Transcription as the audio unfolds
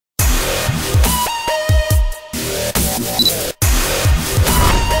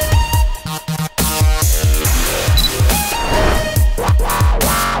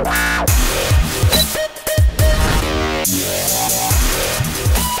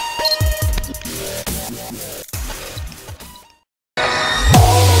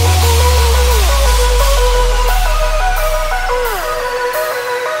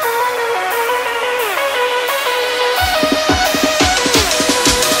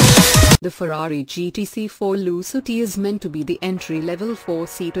The Ferrari GTC4 Lusso T is meant to be the entry-level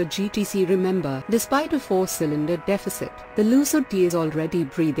 4-seater GTC. Remember, despite a 4-cylinder deficit, the Lusso T is already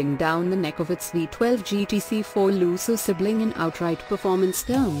breathing down the neck of its V12 GTC4 Lusso sibling in outright performance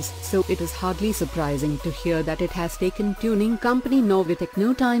terms, so it is hardly surprising to hear that it has taken tuning company Novitec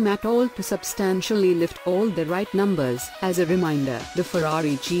no time at all to substantially lift all the right numbers. As a reminder, the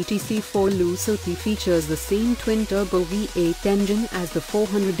Ferrari GTC4 Lusso T features the same twin-turbo V8 engine as the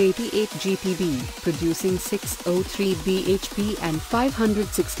 488 GTB, producing 603 bhp and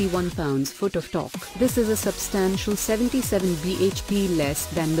 561 pounds-foot of torque. This is a substantial 77 bhp less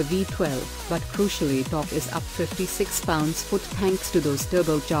than the V12, but crucially torque is up 56 pounds-foot thanks to those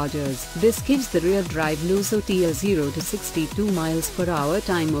turbochargers. This gives the rear-drive Lusso T a 0 to 62 miles per hour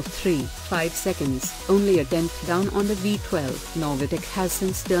time of 3.5 seconds, only a tenth down on the V12. Novitec has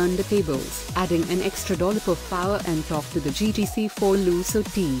since turned the tables, adding an extra dollop of power and torque to the GTC4 Lusso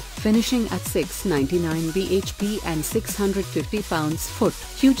T, finishing at 699 bhp and 650 pounds-foot.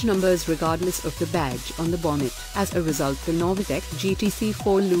 Huge numbers regardless of the badge on the bonnet. As a result, the Novitec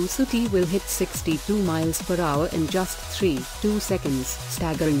GTC4 Lusso T will hit 62 miles per hour in just 3.2 seconds,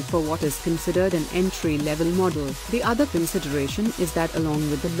 staggering for what is considered an entry-level model. The other consideration is that along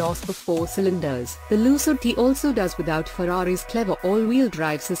with the loss of 4 cylinders, the Lusso T also does without Ferrari's clever all-wheel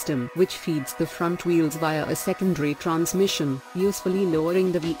drive system, which feeds the front wheels via a secondary transmission, usefully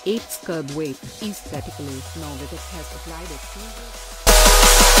lowering the V8's curb weight. Aesthetically, Novitec has applied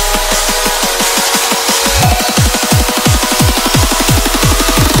its